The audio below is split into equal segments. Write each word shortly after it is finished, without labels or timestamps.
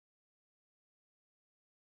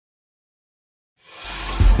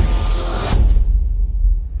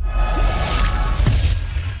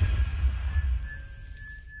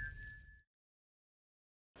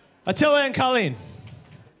Attila and Coleen.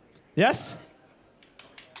 Yes?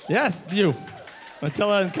 Yes, you.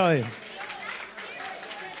 Attila and Coleen.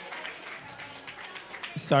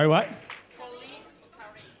 Sorry, what?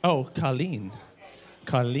 Oh, Coleen.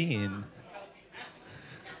 Coleen.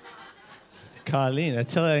 Coleen.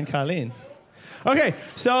 Attila and Coleen. Okay,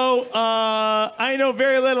 so I know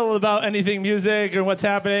very little about anything music or what's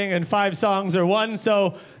happening, and 5 songs are 1,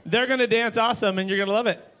 so they're gonna dance awesome and you're gonna love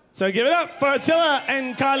it. So give it up for Attila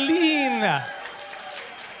and Coleen. Yeah.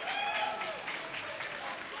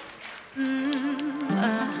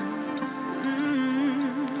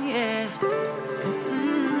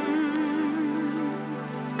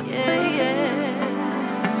 Yeah.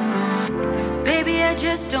 Baby, I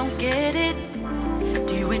just don't get it.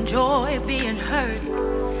 Do you enjoy being hurt?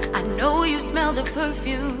 I know you smell the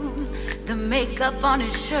perfume, the makeup on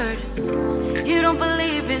his shirt. You don't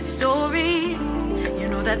believe his stories. You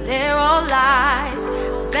know that they're all lies.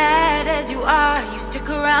 Bad as you are, you stick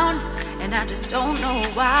around, and I just don't know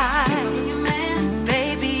why.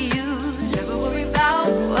 Baby, you never worry about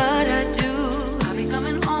what I do. I'll be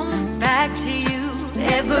coming home back to you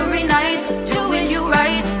every night, doing you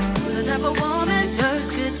right. The type of woman serves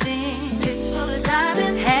good things. It's full of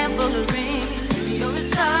diamonds, handful of rings. You're a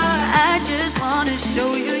star, I just wanna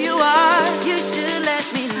show you you are. You should let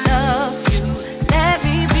me love you. Let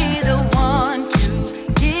me be the one to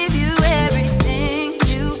give you everything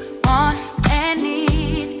you want and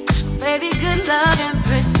need. Baby, good love and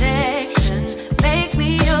protection. Make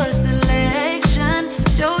me your selection.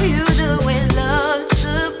 Show you the way love's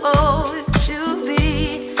supposed to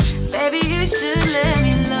be. Baby, you should let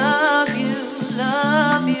me love you,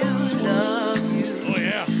 love you, love you. Oh,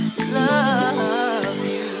 yeah. Love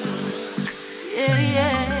you. Yeah,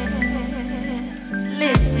 yeah.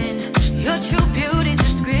 Listen, your true beauty's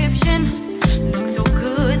description looks so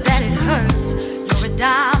good that it hurts. You're a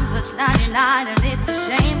dime plus 99 and it's a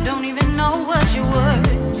shame. Don't even know what you're worth.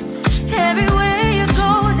 Everywhere you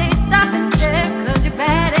go, they stop and stare, 'cause you're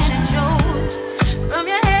bad and it shows. From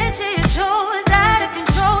your head to your toes, out of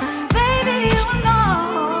control. Baby, you know.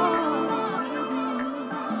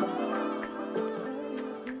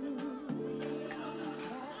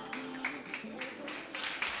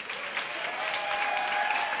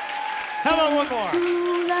 How about one more? To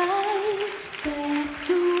life, back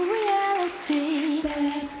to reality.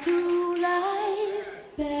 Back to life,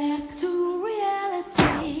 back to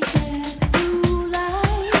reality. Back to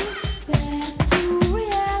life, back to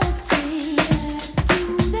reality. Back to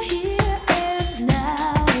the here and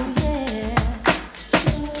now, yeah.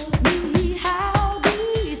 Show me how to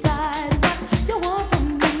decide what you want from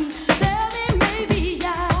me. Tell me maybe I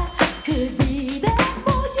could be there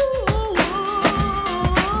for you.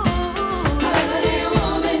 However do you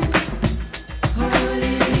want me? However do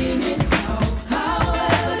you need me?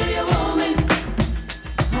 However do you want me?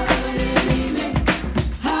 However do you need me?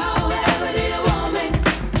 However do you want me?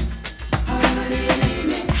 However do you need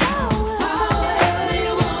me? However do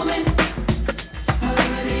you want me?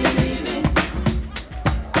 However do you need me?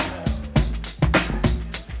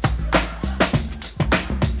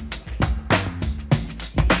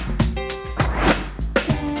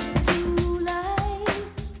 Back to life,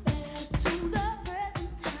 back to the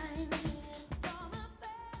present time, from a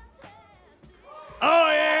fantasy. Oh,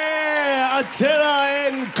 yeah! Attila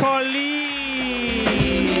and Coleen.